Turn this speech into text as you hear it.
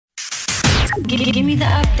Give me the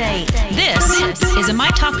update. This is a My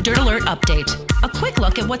Talk Dirt Alert update. A quick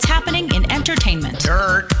look at what's happening in entertainment.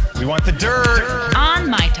 Dirt. We want the dirt. On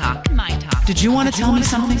My Talk. Did you want to tell me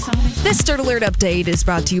something? This Dirt Alert update is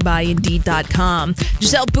brought to you by Indeed.com.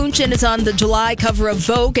 Gisele Bündchen is on the July cover of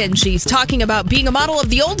Vogue, and she's talking about being a model of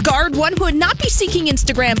the old guard, one who would not be seeking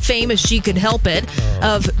Instagram fame if she could help it,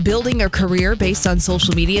 of building a career based on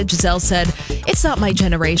social media. Gisele said, "It's not my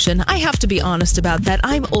generation. I have to be honest about that.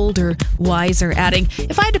 I'm older, wiser," adding,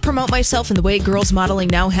 "If I had to promote myself in the way girls modeling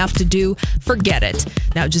now have to do, forget it."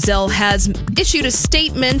 Now, Gisele has issued a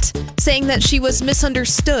statement saying that she was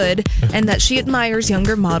misunderstood and that she admires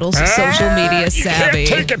younger models of social media savvy. You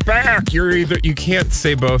can't take it back. You can't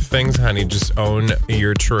say both things, honey. Just own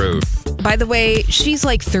your truth. By the way, she's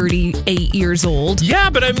like 38 years old. Yeah,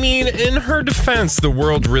 but I mean, in her defense, the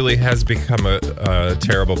world really has become a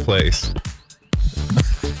terrible place.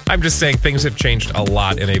 I'm just saying things have changed a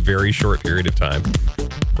lot in a very short period of time.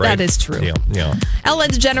 Right? That is true. Yeah. Ellen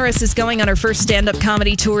DeGeneres is going on her first stand-up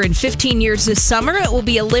comedy tour in 15 years this summer. It will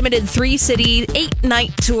be a limited 3-city,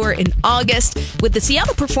 8-night tour in August, with the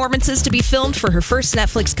Seattle performances to be filmed for her first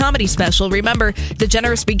Netflix comedy special. Remember,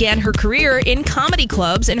 DeGeneres began her career in comedy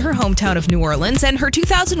clubs in her hometown of New Orleans, and her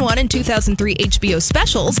 2001 and 2003 HBO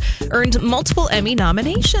specials earned multiple Emmy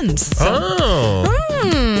nominations.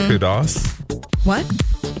 Kudos. What?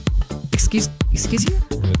 Excuse you?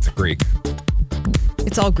 It's Greek.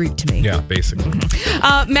 It's all Greek to me. Yeah, basically.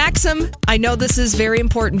 MAXIM, I know this is very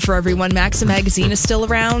important for everyone. MAXIM magazine is still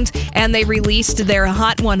around, and they released their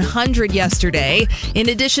Hot 100 yesterday. In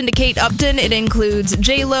addition to Kate Upton, it includes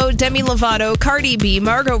J-Lo, Demi Lovato, Cardi B,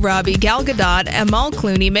 Margot Robbie, Gal Gadot, Amal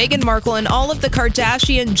Clooney, Meghan Markle, and all of the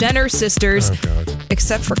Kardashian-Jenner sisters,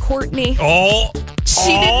 except for Kourtney.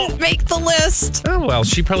 She didn't make the list. Oh, well,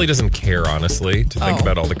 she probably doesn't care, honestly, to think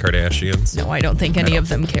about all the Kardashians. No, I don't think any of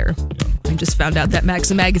them care. I just found out that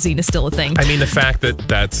MAXIM magazine is still a thing. I mean, the fact that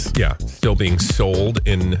that's, still being sold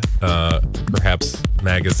in perhaps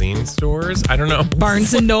magazine stores. I don't know.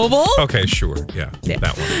 Barnes & Noble? Okay, sure. Yeah,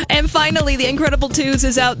 that one. And finally, The Incredible 2s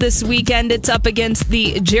is out this weekend. It's up against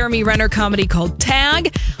the Jeremy Renner comedy called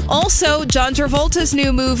Tag. Also, John Travolta's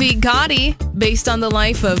new movie, Gotti, based on the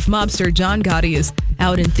life of mobster John Gotti, is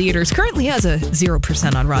out in theaters. Currently has a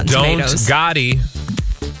 0% on Rotten Tomatoes. Don't Gotti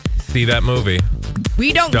see that movie.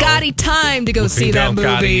 We don't got time to go see that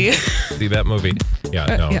movie. See that movie.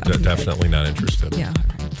 Yeah, definitely not interested. Yeah, all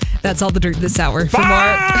right. That's all the dirt this hour.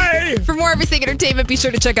 For more everything entertainment, be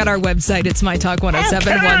sure to check out our website. It's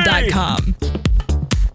mytalk1071.com.